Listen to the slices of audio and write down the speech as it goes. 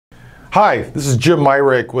Hi, this is Jim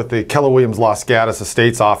Myrick with the Keller Williams Los Gatos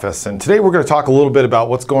Estates office, and today we're going to talk a little bit about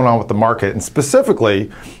what's going on with the market, and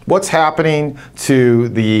specifically what's happening to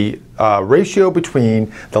the ratio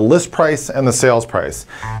between the list price and the sales price.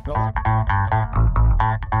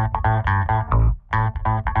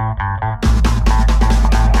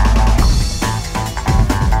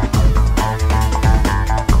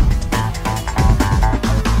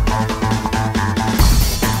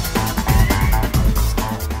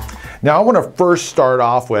 Now, I want to first start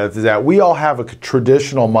off with is that we all have a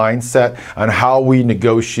traditional mindset on how we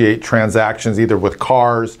negotiate transactions, either with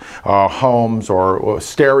cars, homes, or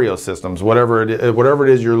stereo systems, whatever it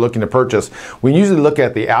is you're looking to purchase. We usually look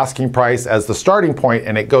at the asking price as the starting point,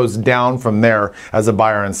 and it goes down from there as a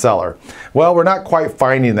buyer and seller. Well, we're not quite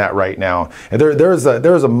finding that right now. And there's a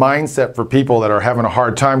mindset for people that are having a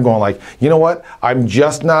hard time going like, you know what, I'm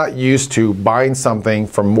just not used to buying something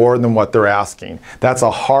for more than what they're asking. That's a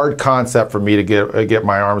hard concept for me to get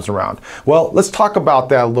my arms around. Well, let's talk about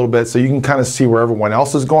that a little bit so you can kind of see where everyone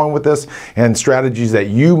else is going with this and strategies that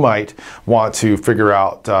you might want to figure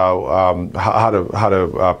out how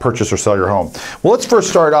to purchase or sell your home. Well, let's first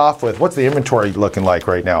start off with what's the inventory looking like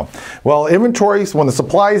right now. Well, inventories, when the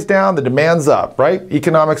supply is down, the demand's up, right?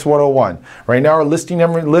 Economics 101. Right now our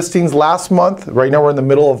listings last month, right now we're in the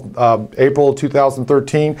middle of April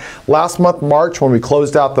 2013. Last month, March, when we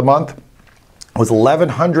closed out the month, was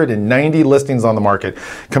 1,190 listings on the market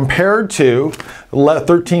compared to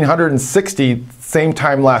 1,360 same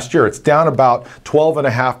time last year. It's down about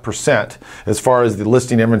 12.5% as far as the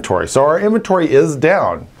listing inventory. So our inventory is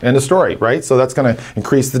down, end of story, right? So that's going to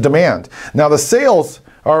increase the demand. Now the sales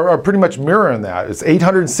are pretty much mirroring that. It's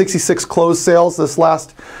 866 closed sales this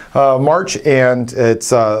last March, and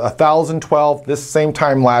it's 1,012 this same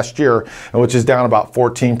time last year, which is down about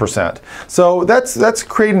 14%. So that's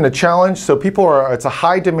creating a challenge. So people it's a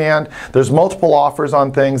high demand. There's multiple offers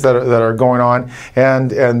on things that are going on,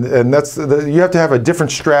 and you have to have a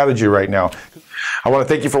different strategy right now. I want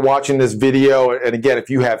to thank you for watching this video, and again, if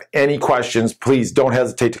you have any questions, please don't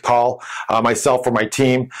hesitate to call myself or my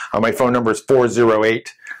team. My phone number is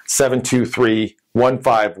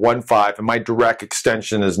 408-723-1515, and my direct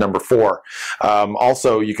extension is number 4.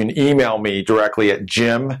 Also, you can email me directly at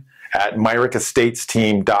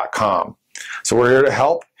jim@myrickestatesteam.com. So we're here to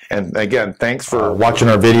help. And again, thanks for watching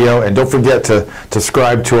our video, and don't forget to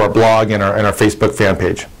subscribe to our blog and our Facebook fan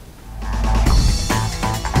page.